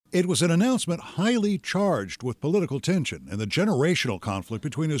It was an announcement highly charged with political tension and the generational conflict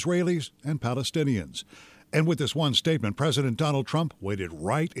between Israelis and Palestinians. And with this one statement, President Donald Trump waded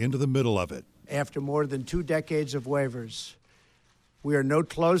right into the middle of it. After more than 2 decades of waivers, we are no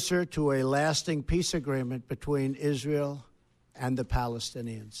closer to a lasting peace agreement between Israel and the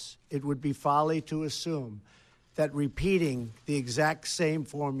Palestinians. It would be folly to assume that repeating the exact same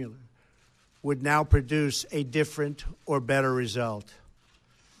formula would now produce a different or better result.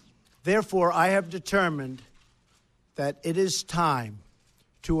 Therefore, I have determined that it is time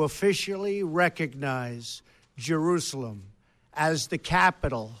to officially recognize Jerusalem as the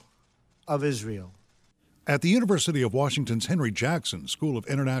capital of Israel. At the University of Washington's Henry Jackson School of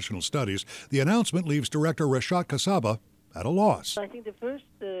International Studies, the announcement leaves director Reshat Kassaba at a loss. I think the first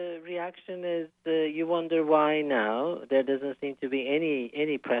reaction is you wonder why now. There doesn't seem to be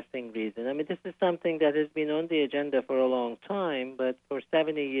any pressing reason. I mean, this is something that has been on the agenda for a long time, but for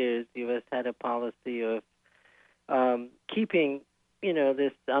 70 years, the U.S. had a policy of keeping,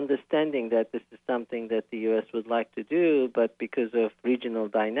 this understanding that this is something that the U.S. would like to do, but because of regional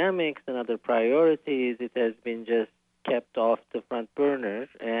dynamics and other priorities, it has been just kept off the front burner,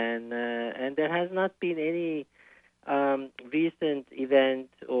 and there has not been any recent event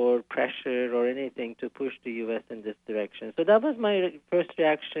or pressure or anything to push the U.S. in this direction. So that was my first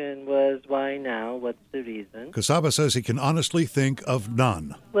reaction, was why now? What's the reason? Kassaba says he can honestly think of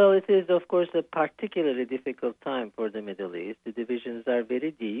none. Well, it is, of course, a particularly difficult time for the Middle East. The divisions are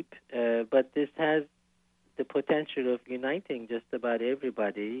very deep, but this has the potential of uniting just about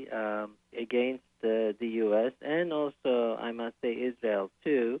everybody against the U.S. and also, I must say, Israel,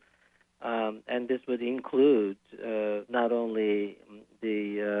 too. And this would include not only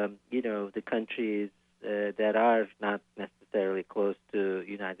the countries that are not necessarily close to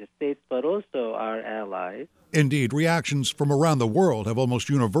the United States, but also our allies. Indeed, reactions from around the world have almost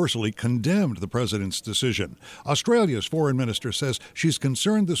universally condemned the president's decision. Australia's foreign minister says she's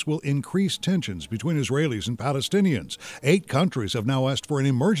concerned this will increase tensions between Israelis and Palestinians. 8 countries have now asked for an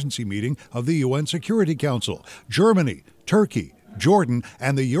emergency meeting of the UN Security Council. Germany, Turkey, Jordan,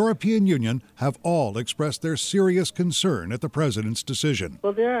 and the European Union have all expressed their serious concern at the president's decision.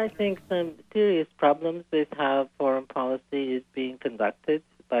 Well, there are, I think, some serious problems with how foreign policy is being conducted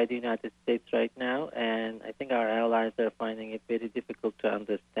by the United States right now, and I think our allies are finding it very difficult to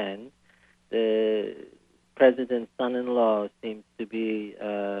understand. The president's son-in-law seems to be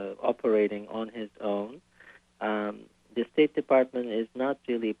operating on his own. The State Department is not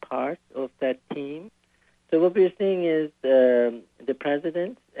really part of that team. So what we're seeing is the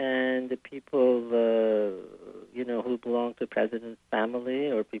president and the people, who belong to the president's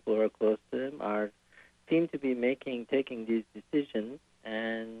family or people who are close to him seem to be taking these decisions.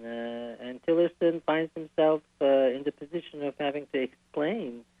 And Tillerson finds himself in the position of having to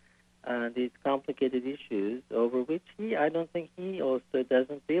explain these complicated issues over which I don't think he also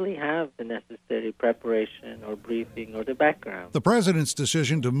doesn't really have the necessary preparation or briefing or the background. The president's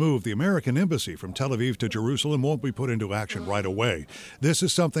decision to move the American embassy from Tel Aviv to Jerusalem won't be put into action right away. This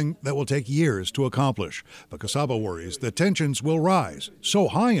is something that will take years to accomplish. But Kassaba worries that tensions will rise. So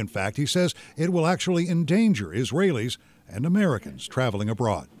high, in fact, he says it will actually endanger Israelis and Americans traveling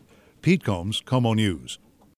abroad. Pete Combs, KOMO News.